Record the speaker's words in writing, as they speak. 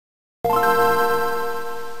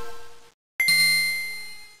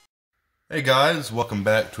Hey guys, welcome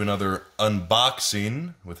back to another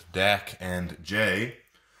unboxing with Dak and Jay.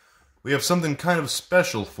 We have something kind of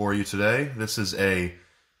special for you today. This is a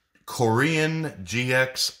Korean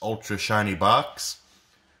GX Ultra Shiny box.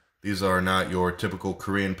 These are not your typical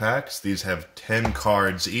Korean packs. These have 10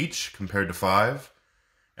 cards each compared to 5.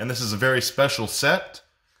 And this is a very special set.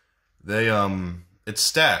 It's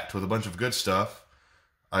stacked with a bunch of good stuff.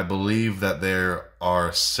 I believe that there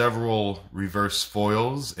are several reverse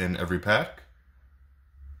foils in every pack.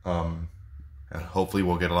 And hopefully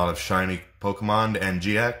we'll get a lot of shiny Pokemon and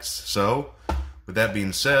GX. So, with that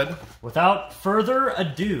being said... Without further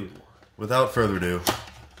ado, we'll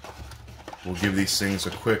give these things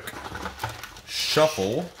a quick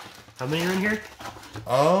shuffle. How many are in here?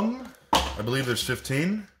 I believe there's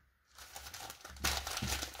 15.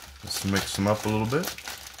 Let's mix them up a little bit.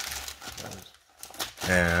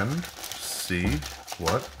 And see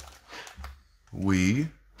what we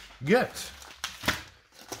get.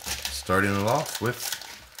 Starting it off with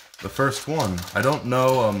the first one. I don't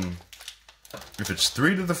know if it's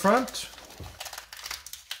 3 to the front.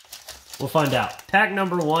 We'll find out. Pack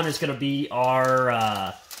number 1 is going to be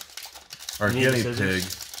our guinea pig.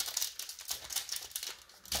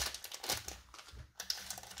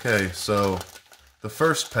 Okay, so the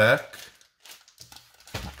first pack.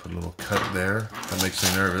 Put a little cut there. That makes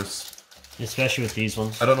me nervous. Especially with these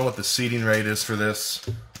ones. I don't know what the seeding rate is for this,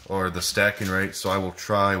 or the stacking rate, so I will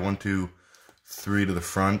try 1, 2, 3 to the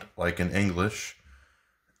front, like in English.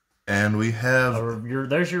 And we have...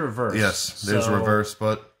 there's your reverse. Yes, there's a reverse,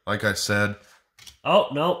 but like I said... Oh,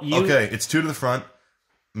 no, Okay, it's 2 to the front.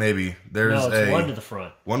 Maybe. No, it's 1 to the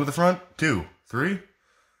front. 1 to the front? 2? 3?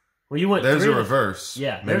 Well, you went There's a reverse.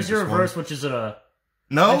 Yeah, Maybe there's your reverse, which is a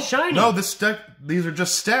shiny. No, these are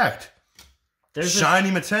just stacked. There's shiny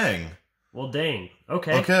Metang. Well, dang.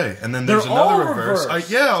 Okay. Okay, and then there's another reverse.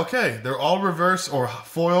 Yeah, okay. They're all reverse or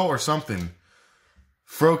foil or something.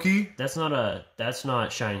 Froakie. That's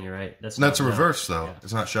not shiny, right? That's a reverse, though. Yeah.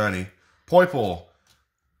 It's not shiny. Poipole.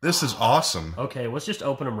 This is awesome. Okay, let's just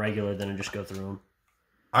open them regular then and just go through them.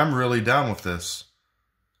 I'm really down with this.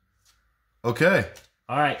 Okay.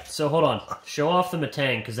 All right, so hold on. Show off the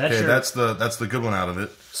Metang, because that's that's the good one out of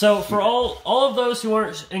it. So for all of those who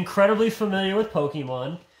aren't incredibly familiar with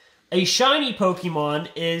Pokemon, a shiny Pokemon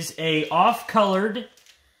is a off-colored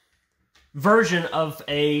version of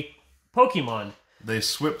a Pokemon. They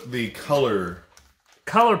swip the color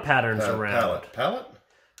patterns around. Palette?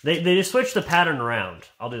 They just switch the pattern around.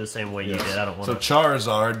 I'll do the same way you did. I don't want to. So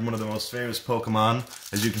Charizard, one of the most famous Pokemon,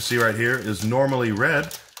 as you can see right here, is normally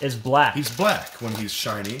red. Is black. He's black when he's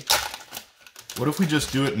shiny. What if we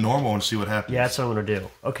just do it normal and see what happens? Yeah, that's what I'm going to do.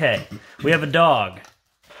 Okay, we have a dog.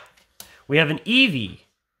 We have an Eevee.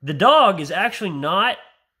 The dog is actually not...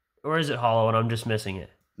 Or is it hollow and I'm just missing it?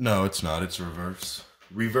 No, it's not. It's reverse.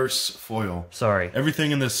 Reverse foil. Sorry. Everything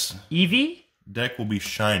in this Eevee deck will be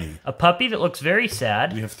shiny. A puppy that looks very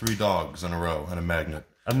sad. We have 3 dogs in a row and a magnet.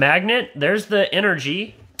 A magnet. There's the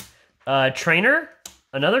energy. Trainer.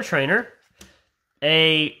 Another trainer.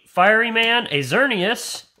 A Fiery Man, a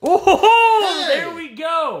Xerneas. Oh, hey! There we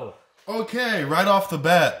go. Okay, right off the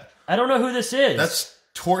bat. I don't know who this is. That's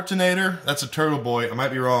Tortonator. That's a Turtle Boy. I might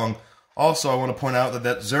be wrong. Also, I want to point out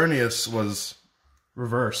that Xerneas was...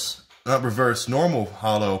 reverse. Not reverse, normal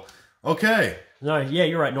hollow. Okay. No, yeah,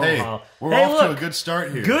 you're right, normal hollow. We're off to a good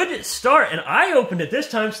start here. Good start, and I opened it this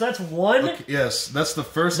time, so that's one... Okay, yes, that's the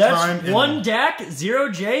first time... That's 1 DAC, 0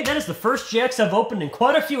 J. That is the first GX I've opened in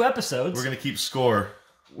quite a few episodes. We're going to keep score.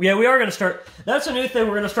 Yeah, we are going to start... That's a new thing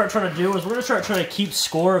we're going to start trying to do, is we're going to start trying to keep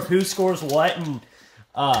score of who scores what, and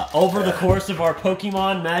over the course of our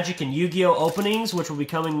Pokemon, Magic, and Yu-Gi-Oh! Openings, which will be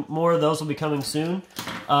coming... More of those will be coming soon.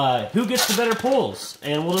 Who gets the better pulls?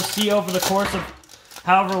 And we'll just see over the course of...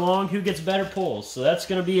 however long, who gets better pulls. So that's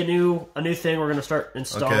going to be a new thing we're going to start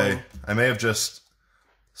installing. Okay, I may have just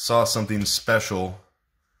saw something special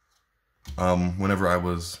whenever I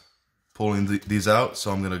was pulling these out,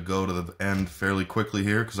 so I'm going to go to the end fairly quickly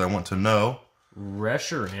here because I want to know.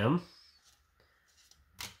 Reshiram.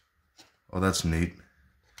 Oh, that's neat.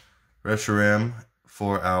 Reshiram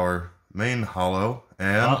for our main holo,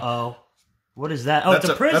 and... Uh-oh. What is that? Oh, it's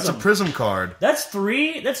a prism. That's a prism card. That's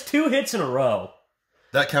 2 hits in a row.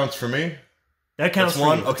 That counts for me? That counts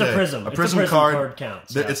for you. Okay. It's a prism. A prism card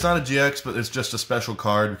counts. Yeah. It's not a GX, but it's just a special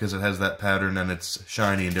card because it has that pattern and it's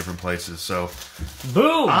shiny in different places. So,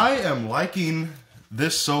 boom! I am liking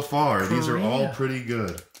this so far. These are all pretty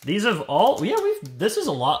good. These have all... Yeah, this is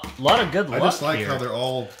a lot of good luck. I just like here. how they're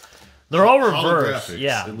all reversed.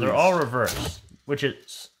 Yeah, they're all reversed, which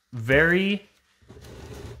is very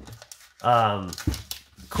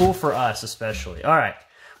Cool for us, especially. All right,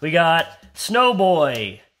 we got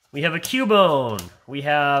Snowboy. We have a Cubone. We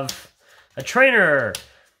have a Trainer.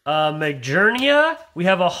 McJournia. We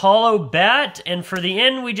have a Hollow Bat. And for the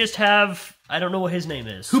end, we just have... I don't know what his name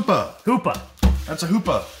is. Hoopa. Hoopa. That's a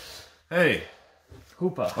Hoopa. Hey.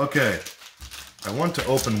 Hoopa. Okay. I want to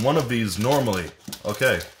open one of these normally.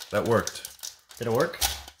 Okay, that worked. Did it work?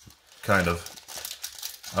 Kind of.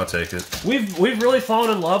 I'll take it. We've really fallen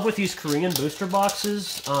in love with these Korean booster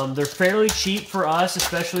boxes. They're fairly cheap for us,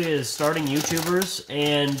 especially as starting YouTubers,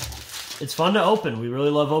 and it's fun to open. We really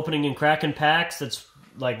love opening and cracking packs. That's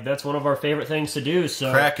one of our favorite things to do.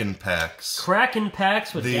 So Kraken packs. Kraken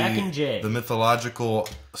packs with Dak and Jay. The mythological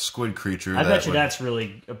squid creature. I bet you that's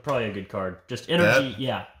really probably a good card. Just energy,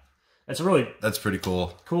 yeah. That's pretty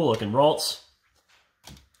cool. Cool looking. Ralts.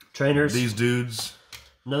 Trainers. These dudes.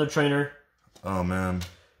 Another trainer. Oh man.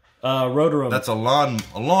 Rotorum. That's a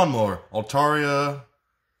lawnmower. Altaria,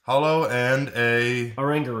 Hollow, and a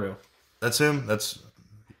Oranguru. That's him. That's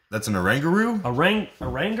an Oranguru? Oranguru.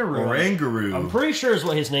 Oranguru. I'm pretty sure is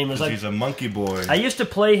what his name is. He's a monkey boy. I used to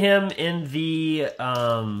play him in the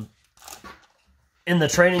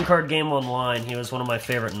trading card game online. He was one of my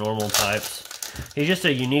favorite normal types. He's just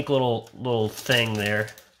a unique little thing there.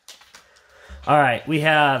 Alright, we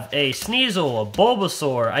have a Sneasel, a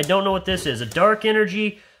Bulbasaur. I don't know what this is. A Dark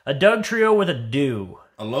Energy, a Dugtrio with a Dew.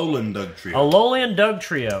 Alolan Dugtrio. Alolan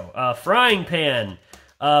Dugtrio. A Frying Pan.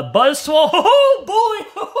 Buzzswole. Oh, boy!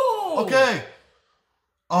 Oh. Okay.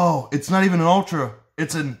 Oh, it's not even an ultra.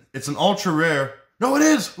 It's an ultra rare. No, it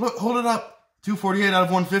is. Look, hold it up. 248 out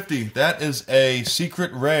of 150. That is a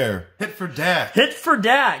secret rare. Hit for Dak. Hit for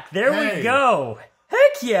Dak. There we go.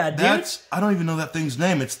 Heck yeah, dude. I don't even know that thing's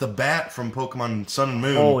name. It's the bat from Pokemon Sun and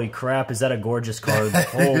Moon. Holy crap, is that a gorgeous card?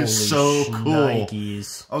 Holy so cool.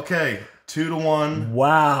 Nikes. Okay, 2-1.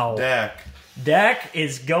 Wow. Dak. Dak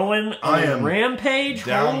is going on a rampage.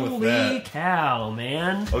 Down Holy with that. cow,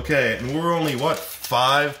 man. Okay, and we're only, what,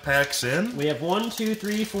 5 packs in? We have 1, 2,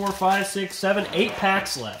 3, 4, 5, 6, 7, 8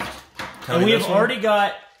 packs left. And we have already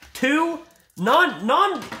got 2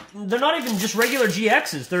 they're not even just regular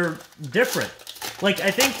GXs, they're different. Like,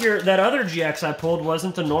 I think that other GX I pulled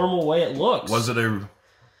wasn't the normal way it looks. Was it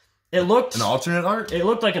It looked... an alternate art? It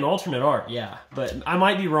looked like an alternate art, yeah. But I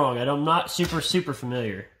might be wrong. I'm not super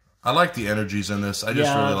familiar. I like the energies in this. I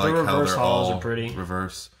just really like how they're all are pretty.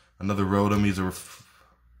 reverse. Another Rotom.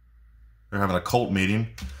 They're having a cult meeting.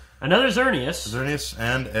 Another Xerneas.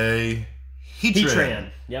 And a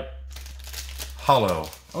Heatran. Yep. Hollow.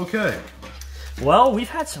 Okay. Well, we've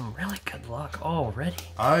had some really good luck already.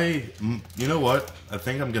 You know what? I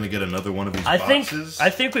think I'm going to get another one of these boxes. I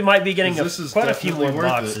think we might be getting quite a few more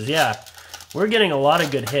boxes. Yeah. We're getting a lot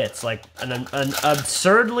of good hits, like an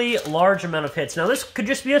absurdly large amount of hits. Now, this could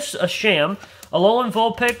just be a sham. Alolan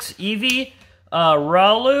Vulpix, Eevee,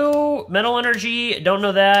 Rowloo, Metal Energy, don't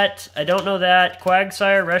know that. I don't know that.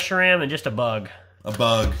 Quagsire, Reshiram, and just a bug. A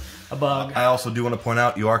bug. A bug. I also do want to point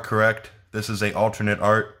out, you are correct. This is a alternate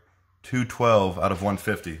art. 212 out of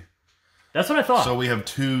 150. That's what I thought. So we have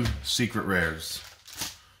 2 secret rares.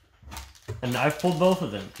 And I've pulled both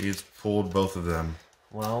of them. He's pulled both of them.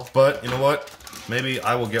 Well. But, you know what? Maybe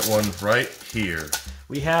I will get one right here.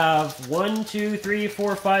 We have 1, 2, 3,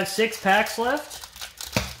 4, 5, 6 packs left.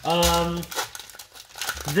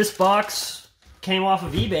 This box came off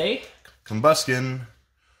of eBay. Combuskin.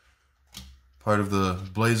 Part of the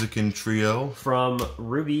Blaziken trio. From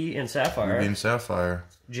Ruby and Sapphire. Ruby and Sapphire.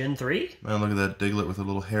 Gen 3? Man, look at that Diglett with a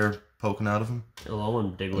little hair poking out of him.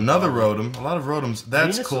 Alolan Diglett. Another Rotom. A lot of Rotoms.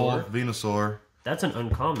 That's Venusaur. cool. Venusaur. That's an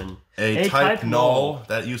uncommon. A type Null.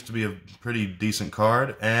 That used to be a pretty decent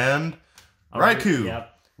card. And Raikou.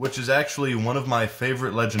 Yep. Which is actually one of my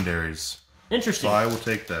favorite legendaries. Interesting. So I will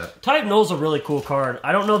take that. Type Null's a really cool card.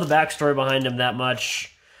 I don't know the backstory behind him that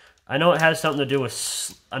much. I know it has something to do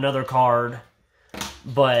with another card.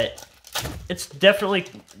 But it's definitely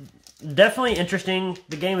interesting.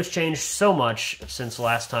 The game has changed so much since the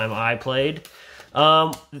last time I played.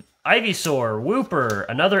 Ivysaur, Wooper,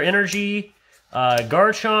 another Energy,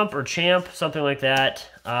 Garchomp or Champ, something like that.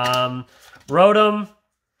 Rotom,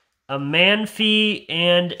 a Manphy,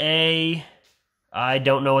 and a... I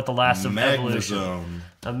don't know what the last of evolution.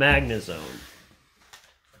 A Magnezone.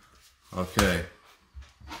 Okay.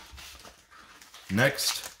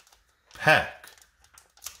 Next pack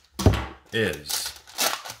is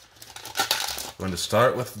going to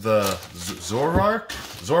start with the Zorak.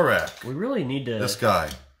 We really need to... This guy.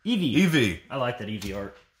 Eevee. I like that Eevee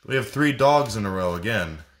art. We have 3 dogs in a row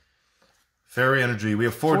again. Fairy Energy. We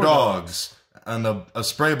have 4 dogs. And a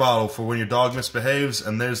spray bottle for when your dog misbehaves.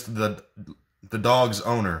 And there's the dog's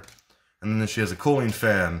owner. And then she has a cooling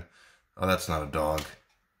fan. Oh, that's not a dog.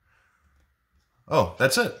 Oh,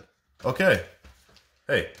 that's it. Okay.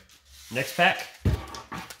 Hey. Next pack.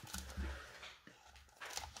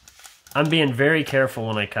 I'm being very careful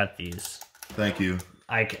when I cut these. Thank you.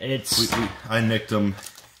 I nicked them.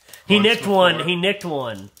 He nicked one. He nicked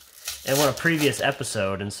one in a previous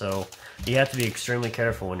episode, and so you have to be extremely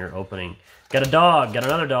careful when you're opening. Got a dog. Got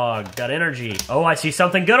another dog. Got energy. Oh, I see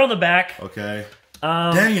something good on the back. Okay.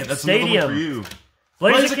 Dang it! That's another one for you.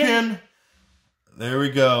 Blaziken. There we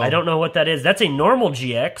go. I don't know what that is. That's a normal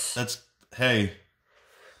GX.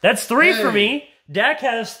 That's 3 for me. Dak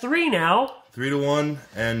has 3 now. 3-1,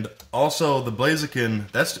 and also the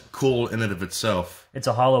Blaziken. That's cool in and of itself. It's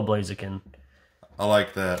a hollow Blaziken. I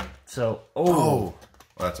like that. So, well,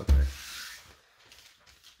 that's okay.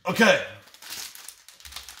 Okay.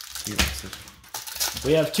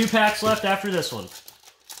 We have 2 packs left after this one.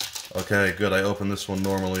 Okay, good. I opened this one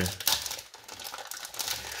normally.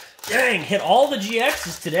 Dang, hit all the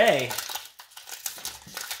GXs today.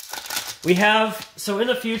 We have, so in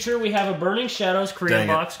the future, we have a Burning Shadows Korea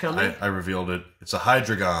box coming. I revealed it. It's a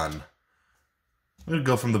Hydreigon. I'm going to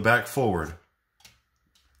go from the back forward.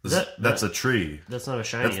 That's a tree. That's not a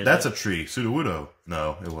shiny, That's a tree. Sudowoodo.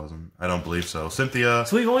 No, it wasn't. I don't believe so. Cynthia.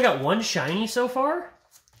 So we've only got 1 shiny so far?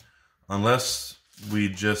 Unless we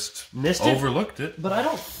just missed overlooked it. But I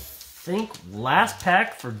don't think last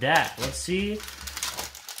pack for Dak. Let's see.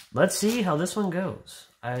 Let's see how this one goes.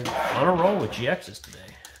 I'm on a roll with GXs today.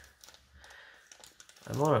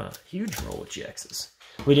 I'm on a huge roll with GXs.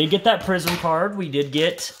 We did get that Prism card. We did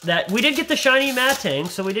get that. We did get the shiny Matang,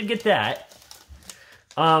 so we did get that.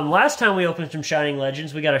 Last time we opened some Shining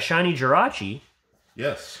Legends, we got a shiny Jirachi.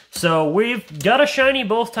 Yes. So we've got a shiny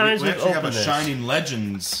both times we've opened this. We actually have a Shining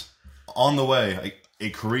Legends on the way. A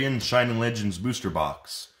Korean Shining Legends booster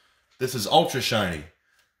box. This is Ultra Shiny.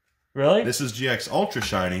 Really? This is GX Ultra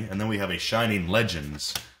Shiny, and then we have a Shining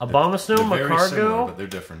Legends. Abomasnow, Magcargo, but they're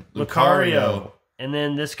different. Lucario. And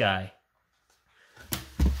then this guy.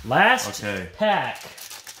 Last pack.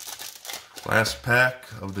 Last pack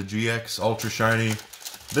of the GX Ultra Shiny.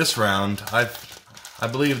 This round, I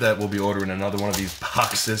believe that we'll be ordering another one of these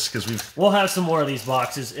boxes because we'll have some more of these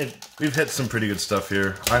boxes. We've hit some pretty good stuff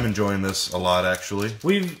here. I'm enjoying this a lot, actually.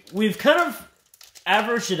 We've kind of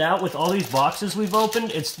averaged it out with all these boxes we've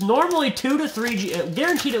opened. It's normally 2 to 3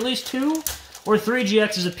 guaranteed at least 2 or 3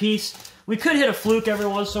 GXs a piece. We could hit a fluke every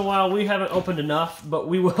once in a while. We haven't opened enough, but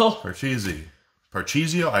we will. Parcheesi?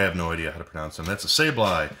 I have no idea how to pronounce them. That's a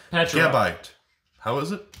Sableye. Gabite. How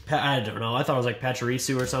is it? I don't know. I thought it was like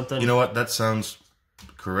Pachirisu or something. You know what? That sounds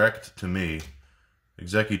correct to me.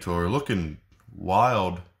 Executor. Looking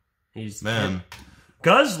wild. Man.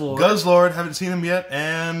 Guzzlord. Haven't seen him yet.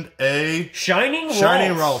 And a Shining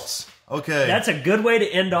Ralts. Okay. That's a good way to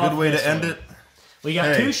end off. Good way to end it. We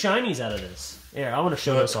got 2 shinies out of this. Here, I want to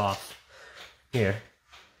show this off. Here.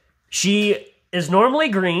 She is normally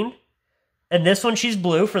green, and this one she's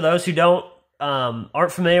blue, for those who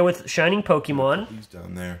aren't familiar with Shining Pokemon. He's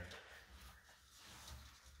down there.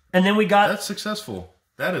 And then we got... That's successful.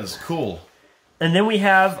 That is cool. And then we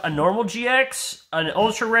have a normal GX, an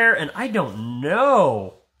Ultra Rare, and I don't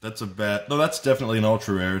know. That's a bad... No, that's definitely an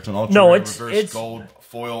Ultra Rare. It's an Ultra Rare reverse gold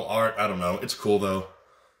foil art. I don't know. It's cool, though.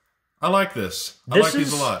 I like this. I like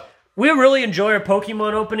these a lot. We really enjoy our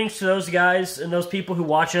Pokemon openings to those guys and those people who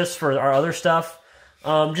watch us for our other stuff.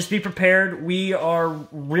 Just be prepared. We are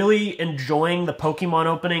really enjoying the Pokemon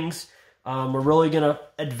openings. We're really going to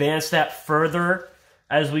advance that further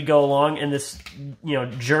as we go along in this,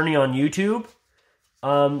 journey on YouTube.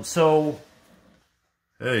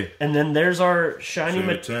 Hey. And then there's our shiny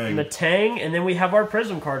Matang, and then we have our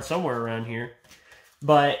Prism card somewhere around here.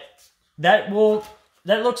 But that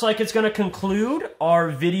looks like it's going to conclude our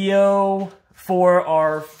video for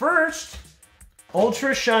our first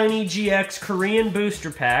Ultra Shiny GX Korean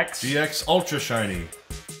booster packs. GX Ultra Shiny.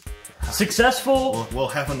 Successful. We'll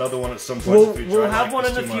have another one at some point in the future. We'll have one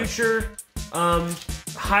in the future.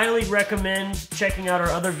 Highly recommend checking out our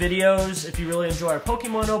other videos if you really enjoy our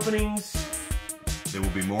Pokemon openings. There will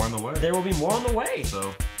be more on the way. There will be more on the way.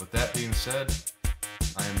 So, with that being said,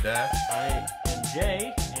 I am Dak. I am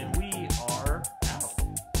Jay.